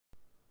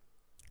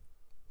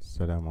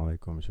السلام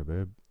عليكم يا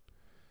شباب.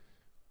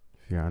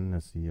 في عنا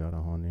سيارة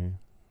هون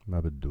ما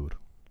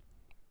بتدور،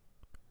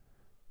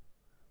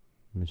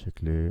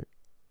 مشكلة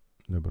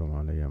نبرم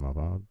عليها مع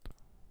بعض.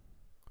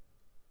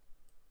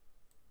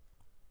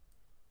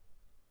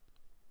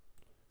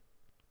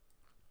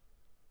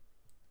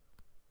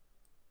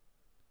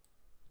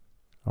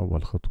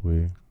 أول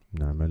خطوة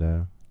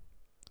بنعملها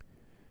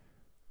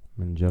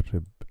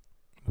بنجرب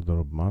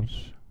نضرب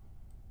مارش.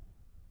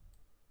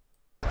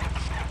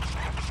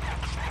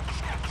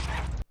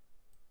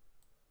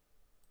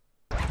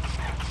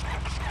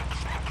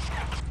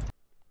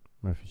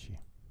 ما في شي.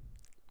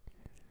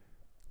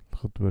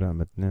 الخطوة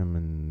رقم 2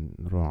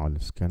 بنروح على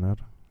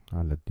السكانر،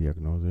 على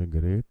الدياجنوزي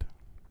جريت،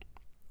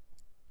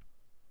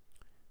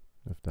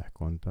 نفتح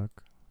كونتاك،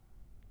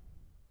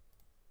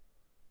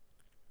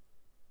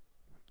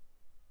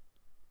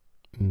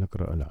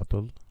 نقرأ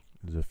العطل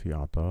إذا في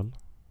أعطال.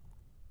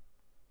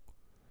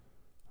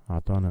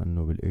 أعطانا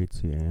إنه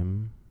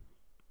بالATM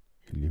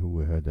اللي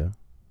هو هذا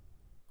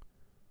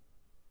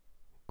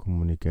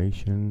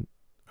communication،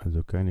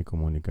 also keine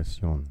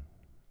Kommunikation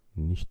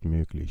nicht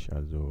möglich،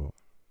 also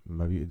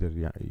ما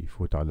بيقدر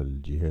يفوت على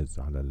الجهاز،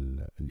 على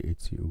ال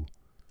HCO.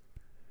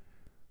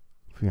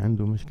 في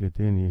عنده مشكلة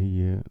تانية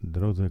هي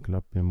دروزر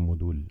كلابي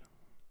مودول.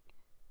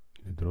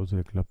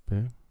 الدروزر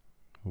كلابي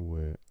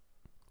هو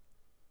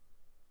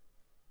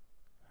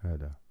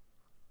هذا،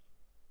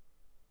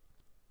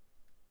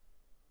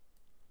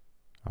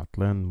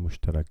 عطلين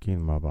مشتركين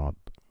مع بعض.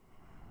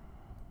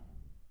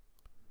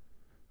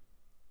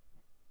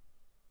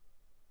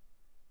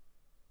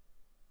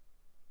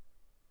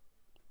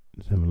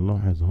 زي ما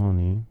نلاحظ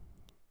هوني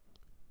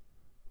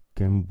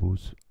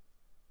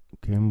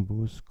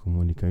كامبوس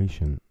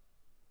كومونيكيشن،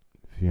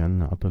 في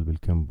عنا عطل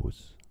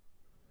بالكامبوس.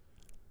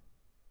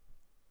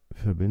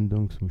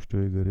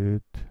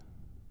 Verbindungssteuergerät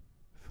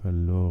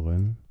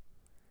verloren،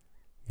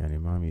 يعني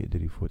ما عم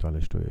يقدر يفوت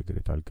على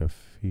Steuergerät على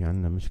الكف. في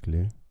عنا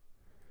مشكلة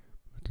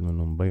مثل ما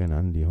مبين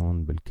عندي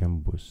هون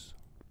بالكامبوس.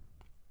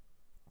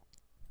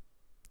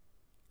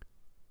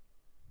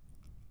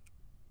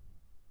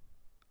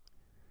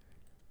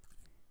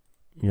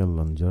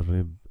 يلا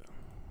نجرب.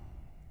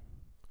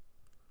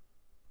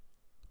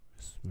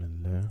 بسم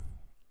الله.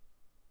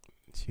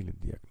 نشيل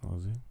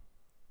الدياجنوزي،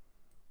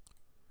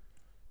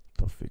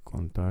 طفي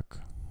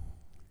كونتاك.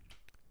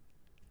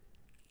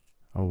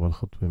 اول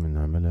خطوة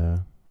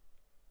بنعملها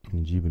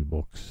نجيب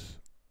البوكس،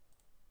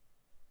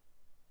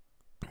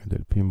 هذا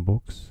البين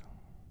بوكس،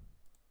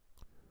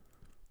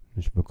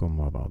 نشبكهم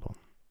مع بعضهم.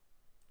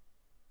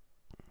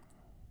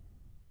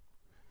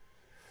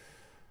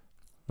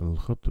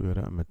 الخطوة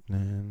رقم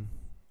 2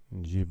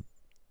 نجيب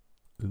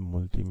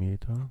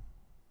المولتيميتر،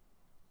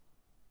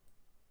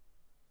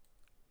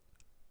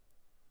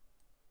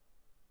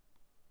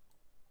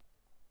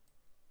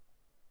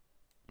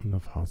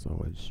 نفحص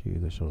أول شي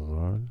إذا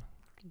شغال.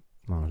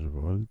 12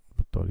 فولت،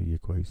 بطارية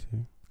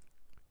كويسة.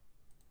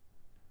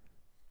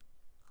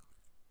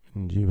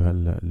 نجيب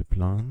هلا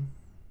البلان،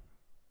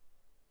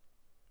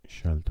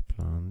 شالت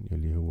بلان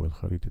يلي هو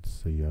خريطة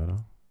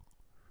السيارة.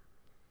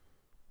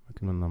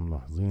 مثل ما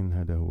ملاحظين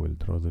هذا هو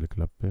الدروزر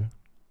كلابي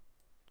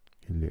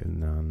اللي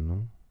قلنا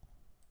عنه.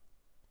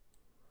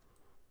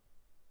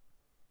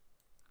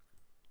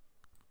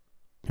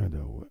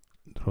 هذا هو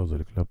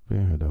دروزر كلابي،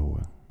 هذا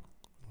هو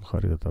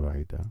الخريطة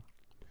تبعيتها.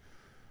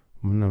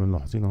 ومنا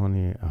ملاحظين هون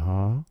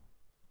ها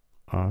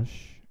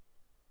اش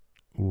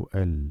و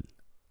ال،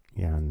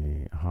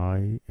 يعني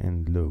هاي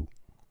اند لو،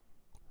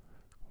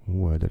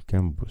 هو هذا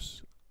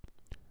الكامبوس.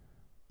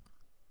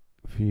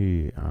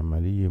 في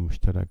عملية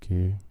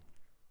مشتركة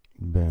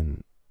بين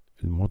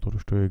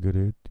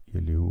الموتورشتويرجريت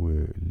يلي هو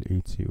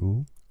ال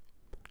HCO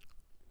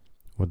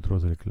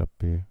والدروزر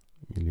كلابي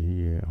اللي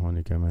هي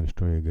هون كمان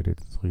شتويرجريت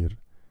صغير،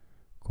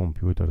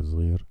 كمبيوتر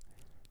صغير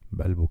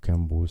بقلبه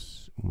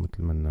كامبوس.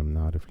 ومثل ما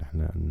بنعرف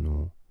نحن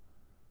انه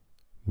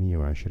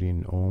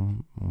 120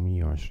 اوم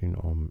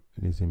و120 اوم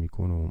لازم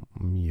يكونوا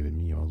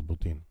 100%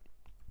 مظبوطين.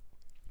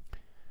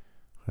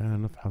 خلينا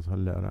نفحص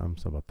هلا رقم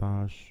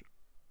 17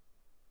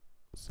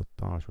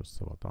 16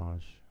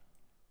 وال17،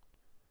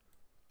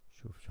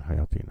 شوف شو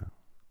حيعطينا.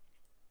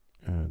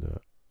 هذا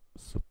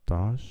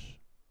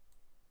 16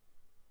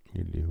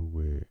 اللي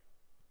هو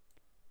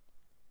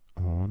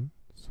هون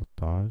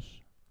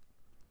 16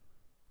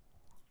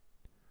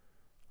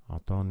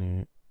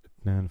 اعطاني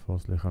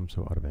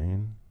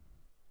 2.45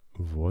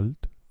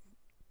 فولت.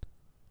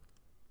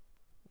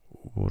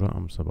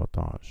 ورقم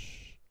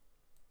 17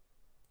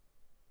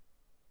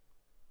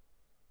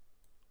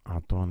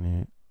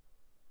 اعطاني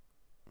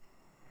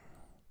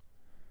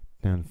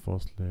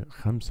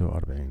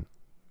 2.45.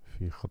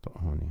 في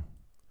خطأ هون،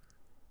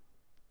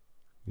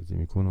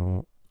 لازم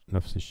يكونوا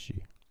نفس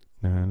الشي.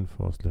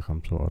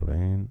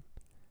 2.45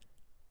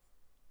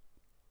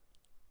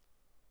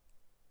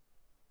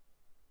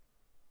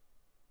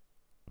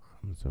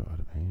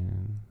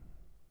 45.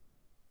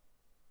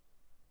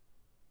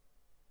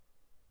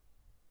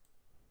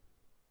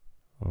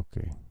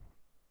 اوكي،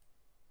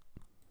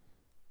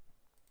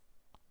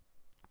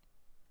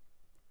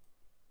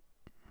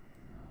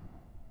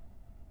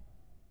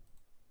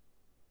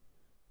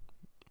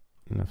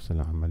 نفس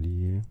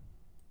العملية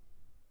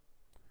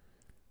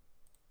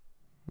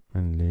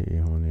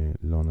بنلاقي هون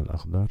اللون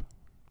الأخضر،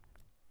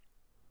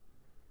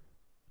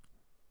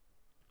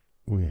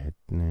 1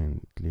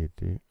 2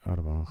 3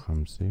 4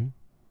 5،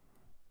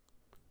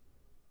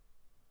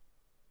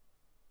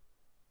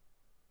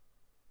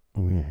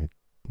 1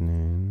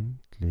 2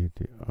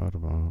 3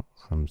 4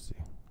 5،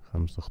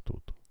 5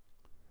 خطوط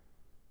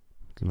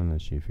مثل ما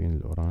شايفين.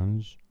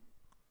 الأورانج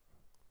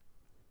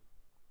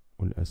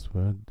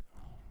والأسود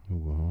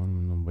هو هون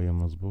منه مبين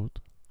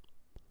مظبوط،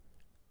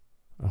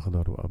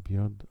 أخضر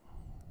وأبيض،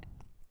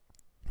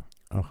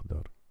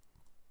 أخضر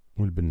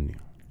والبني.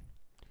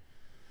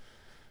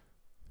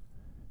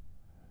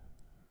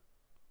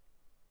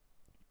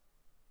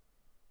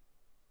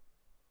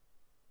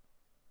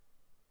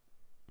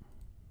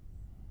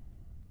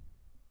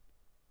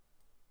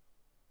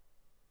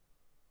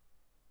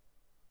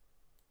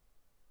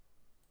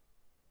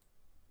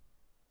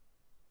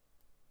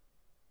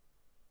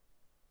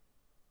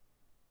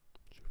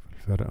 شوف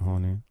الفرق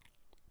هون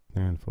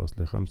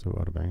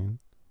 2.45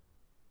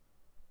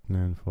 2.55.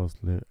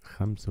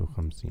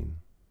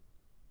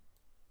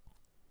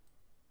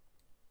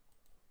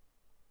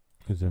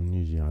 إذا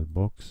بنيجي على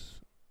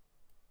البوكس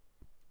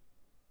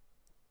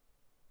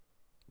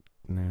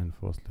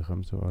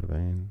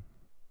 2.45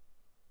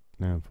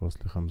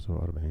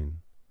 2.45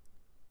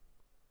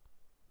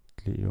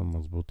 تلاقيهم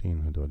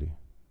مظبوطين هدولي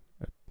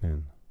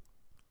اثنين،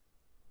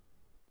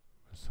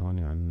 بس هون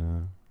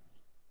عنا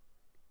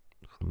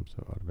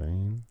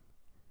 45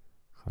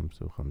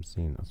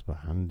 55.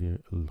 أصبح عندي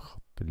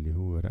الخط اللي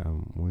هو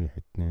رقم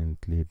 1 2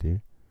 3،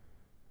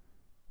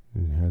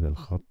 هذا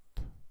الخط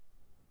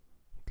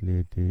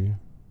 3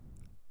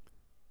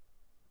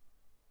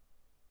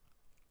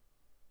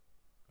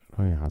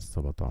 رايح على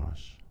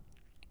 17.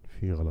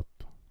 في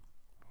غلط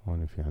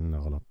هون، في عنا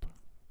غلط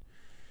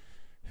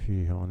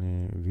في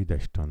هون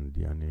فيداشتاند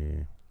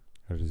يعني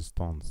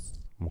ريزيستانس،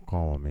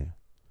 مقاومة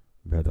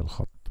بهذا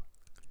الخط.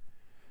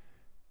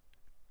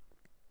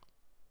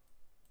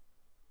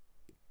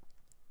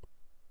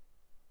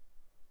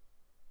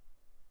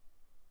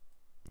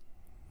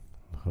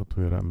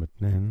 الخطوة رقم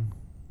 2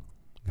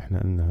 نحن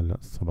قلنا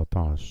هلا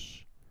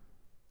 17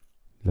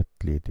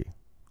 ل3،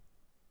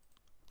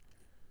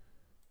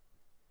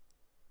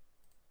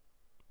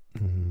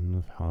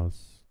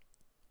 نفحص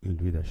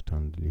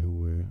الفيداشتاند اللي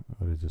هو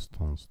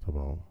ريزيستانس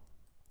تبعه.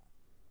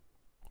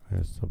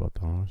 هاي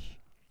 17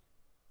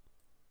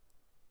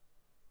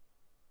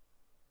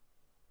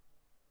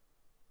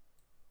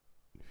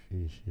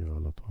 في شي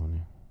غلط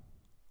هون،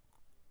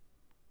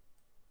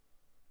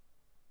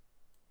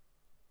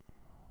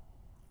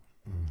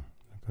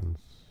 كان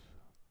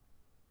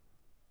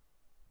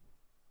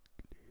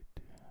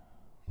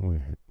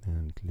 1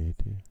 2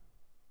 3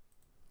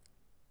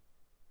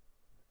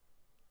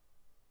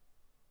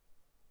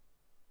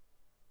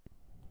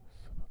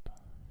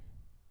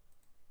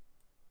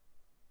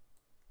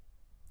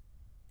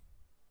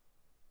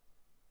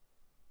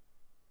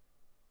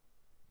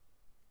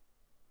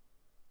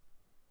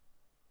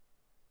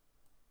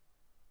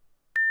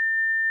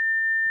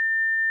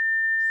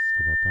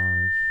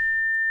 17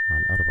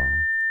 على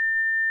 4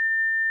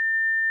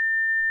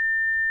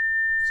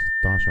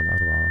 16 على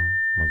 4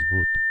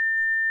 مظبوط.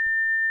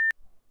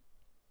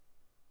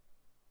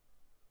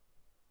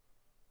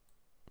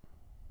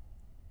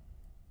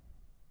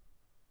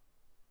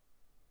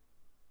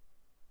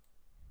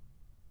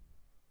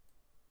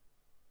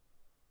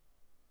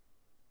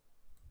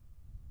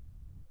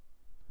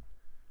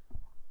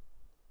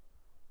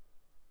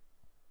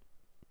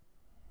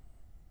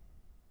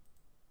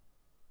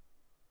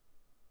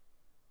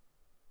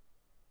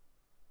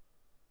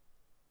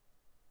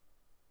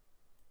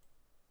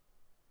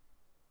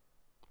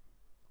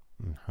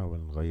 نحاول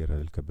نغير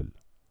هذا الكابل.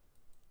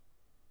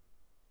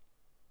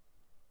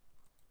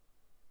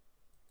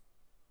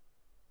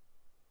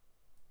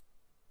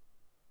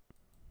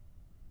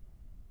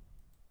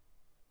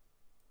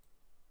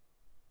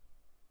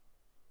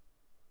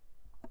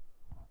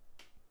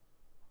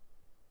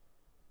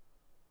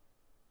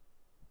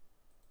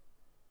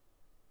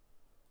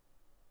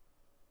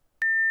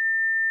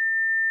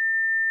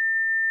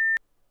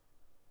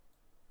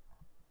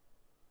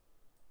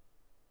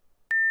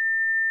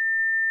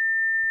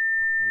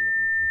 هلا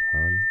ماشي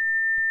الحال،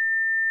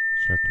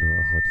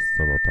 شكله اخذ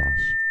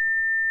 17.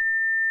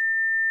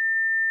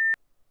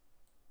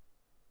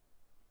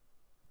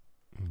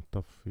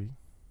 نطفي،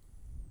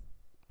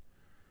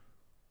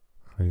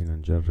 خلينا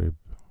نجرب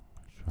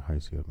شو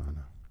حيصير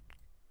معنا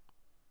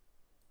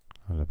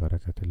على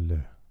بركة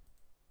الله.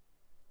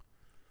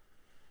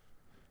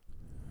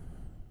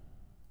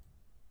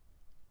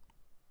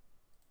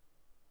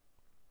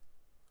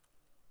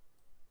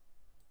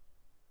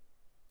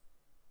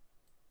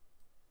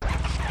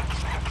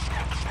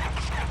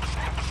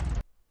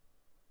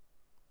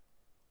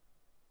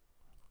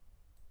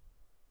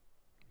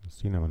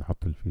 نسينا ما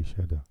نحط الفيش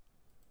هذا.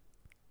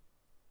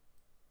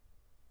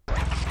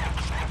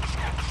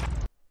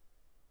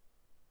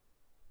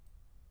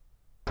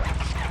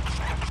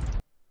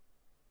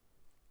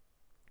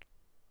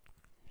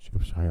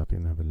 شو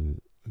حيعطينا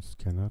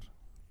بالسكانر.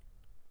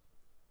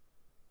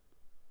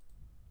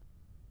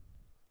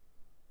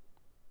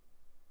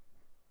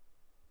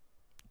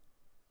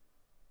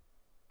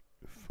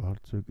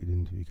 فارتوج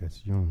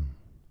ايدنتيفيكاسيون،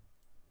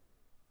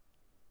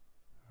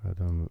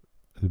 هذا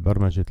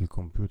البرمجة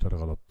الكمبيوتر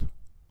غلط.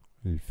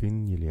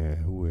 الفين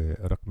يلي هو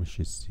رقم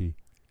الشاسي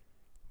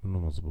منه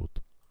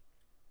مظبوط.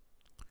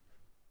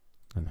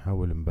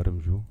 هنحاول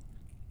نبرمجه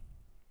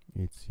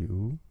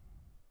HCO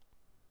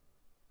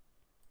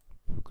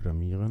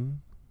بروجراميرن.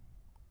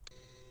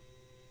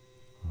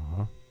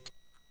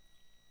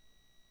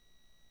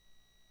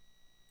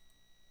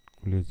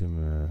 ولازم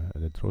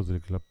الدروز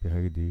الكلاب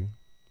هيدي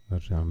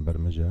نرجع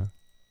نبرمجها.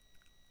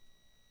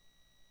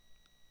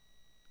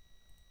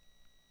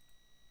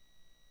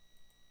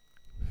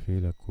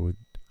 في كود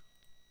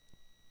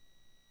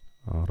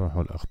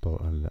راحوا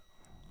الأخطاء.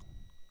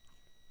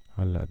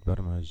 هلأ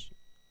تبرمج.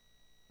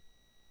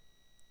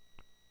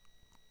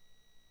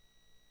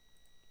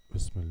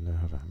 بسم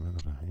الله الرحمن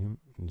الرحيم.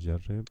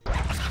 نجرب.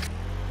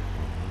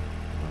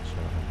 ما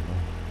شاء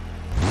الله.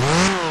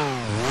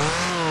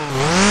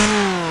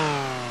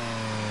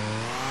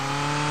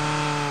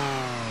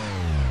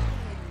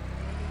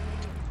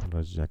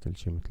 نرجع كل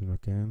شي مثل ما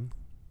كان.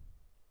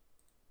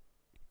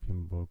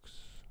 بين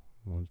بوكس،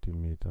 مولتي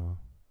ميتا.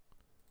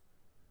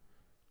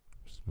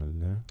 بسم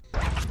الله.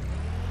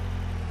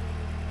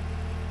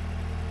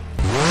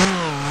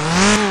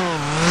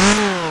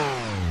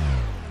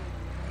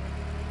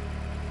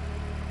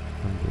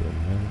 الحمد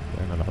لله.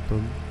 لأن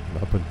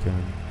العطل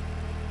كان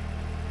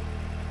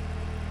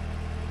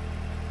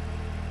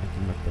مثل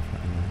ما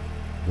اتفقنا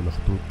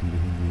بالخطوط اللي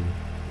هي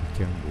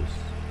الكامبوس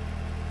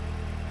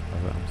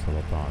الرقم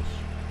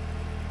 17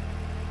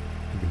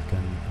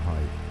 بالكان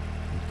هاي.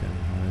 الكان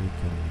هاي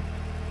كان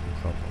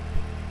مخرب.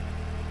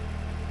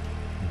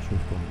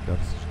 نشوفكم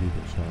بدرس جديد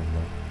إن شاء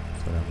الله.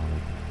 السلام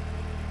عليكم.